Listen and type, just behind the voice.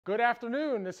Good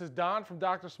afternoon, this is Don from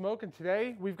Dr. Smoke, and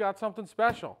today we've got something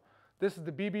special. This is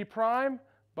the BB Prime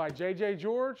by JJ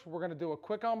George. We're going to do a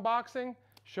quick unboxing,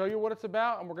 show you what it's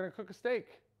about, and we're going to cook a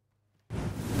steak.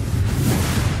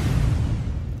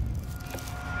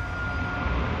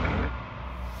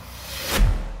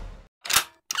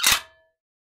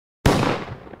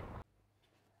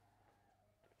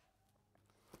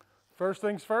 First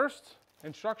things first,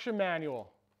 instruction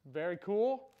manual. Very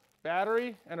cool.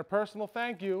 Battery and a personal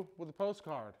thank you with a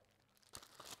postcard.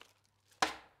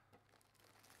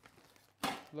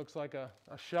 Looks like a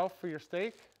shelf for your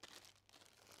steak.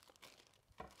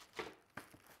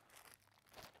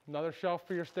 Another shelf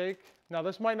for your steak. Now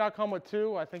this might not come with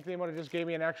two. I think they might have just gave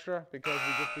me an extra because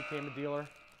we just became a dealer.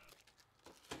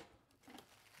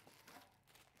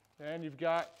 And you've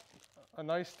got a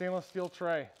nice stainless steel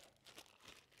tray.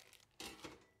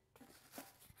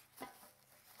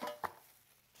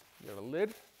 You got a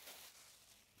lid,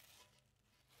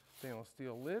 stainless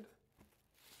steel lid.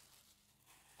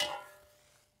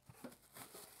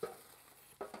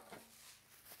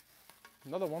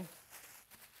 Another one.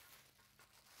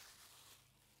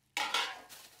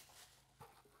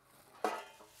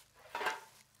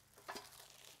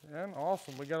 And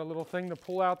awesome, we got a little thing to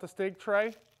pull out the steak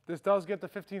tray. This does get to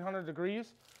 1500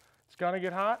 degrees. It's gonna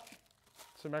get hot.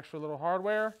 Some extra little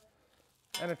hardware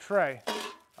and a tray.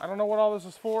 I don't know what all this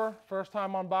is for. First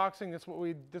time unboxing. That's what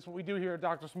we do here at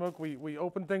Dr. Smoke. We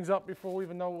open things up before we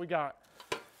even know what we got.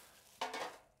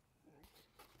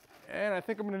 And I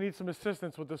think I'm going to need some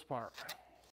assistance with this part.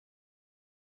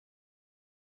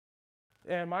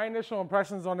 And my initial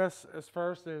impressions on this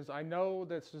is I know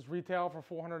this is retail for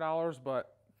 $400,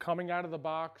 but coming out of the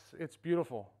box, it's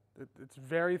beautiful. It's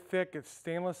very thick. It's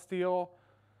stainless steel.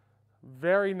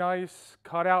 Very nice.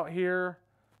 Cut out here.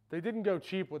 They didn't go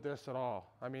cheap with this at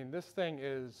all. I mean, this thing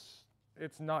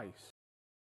it's nice.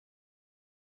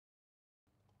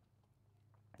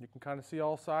 You can kind of see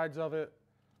all sides of it.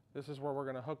 This is where we're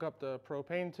going to hook up the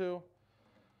propane to.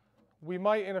 We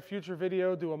might in a future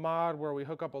video do a mod where we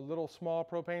hook up a little small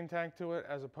propane tank to it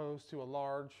as opposed to a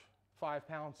large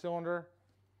 5-pound cylinder.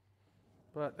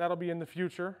 But that'll be in the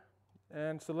future.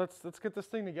 And so let's get this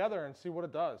thing together and see what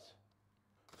it does.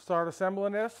 Start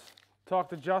assembling this. Talk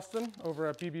to Justin over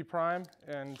at BB Prime,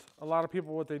 and a lot of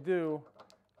people, what they do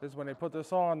is when they put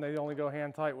this on, they only go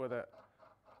hand tight with it,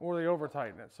 or they over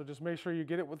tighten it. So just make sure you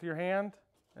get it with your hand,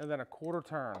 and then a quarter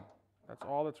turn. That's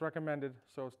all that's recommended,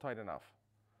 so it's tight enough.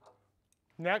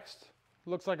 Next,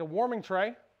 looks like a warming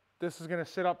tray. This is gonna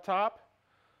sit up top,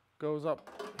 goes up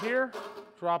here,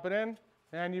 drop it in,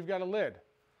 and you've got a lid.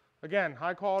 Again,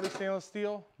 high quality stainless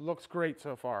steel, looks great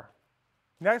so far.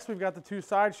 Next, we've got the two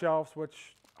side shelves,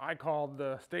 which I called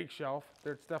the steak shelf.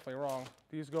 It's definitely wrong.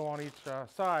 These go on each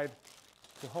side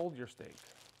to hold your steak.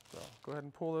 So go ahead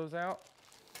and pull those out.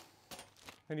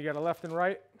 Then you got a left and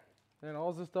right. And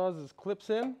all this does is clips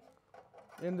in,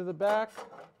 into the back,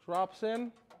 drops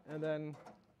in, and then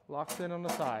locks in on the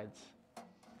sides.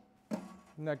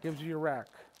 And that gives you your rack.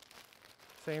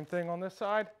 Same thing on this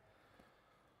side.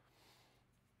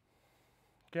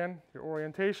 Again, your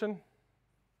orientation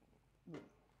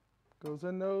goes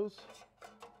in those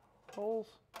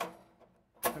holes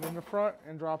and in the front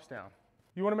and drops down.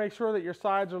 You want to make sure that your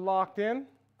sides are locked in.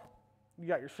 You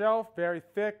got your shelf, very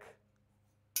thick,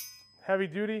 heavy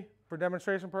duty. For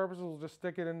demonstration purposes, we'll just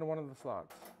stick it into one of the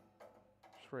slots.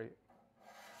 Straight.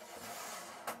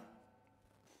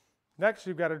 Next,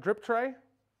 you've got a drip tray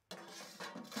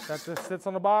that just sits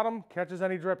on the bottom, catches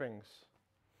any drippings.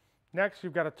 Next,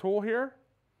 you've got a tool here.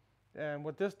 And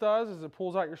what this does is it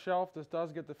pulls out your shelf. This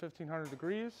does get to 1500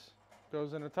 degrees.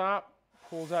 Goes in the top,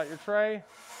 pulls out your tray,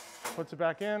 puts it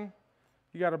back in.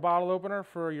 You got a bottle opener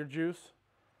for your juice.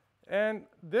 And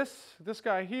this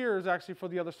guy here is actually for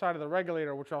the other side of the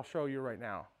regulator, which I'll show you right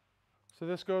now. So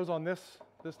this goes on this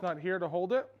nut here to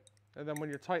hold it. And then when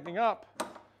you're tightening up,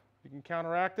 you can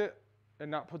counteract it and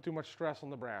not put too much stress on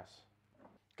the brass.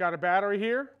 Got a battery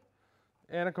here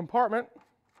and a compartment.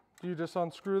 You just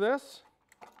unscrew this,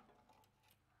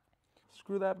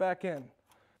 screw that back in.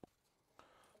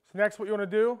 So next what you want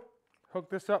to do, hook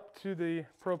this up to the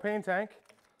propane tank.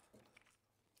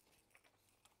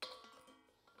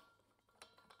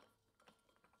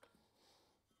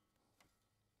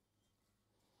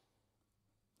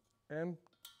 And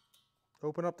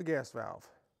open up the gas valve.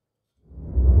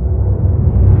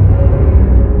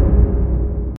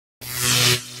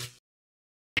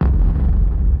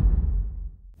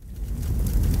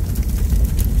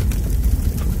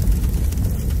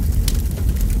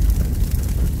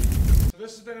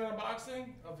 This has been an unboxing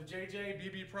of the JJ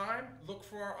B.B Prime. Look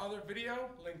for our other video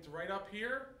linked right up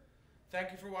here.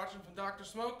 Thank you for watching from Dr.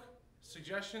 Smoke.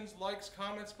 Suggestions, likes,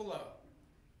 comments below.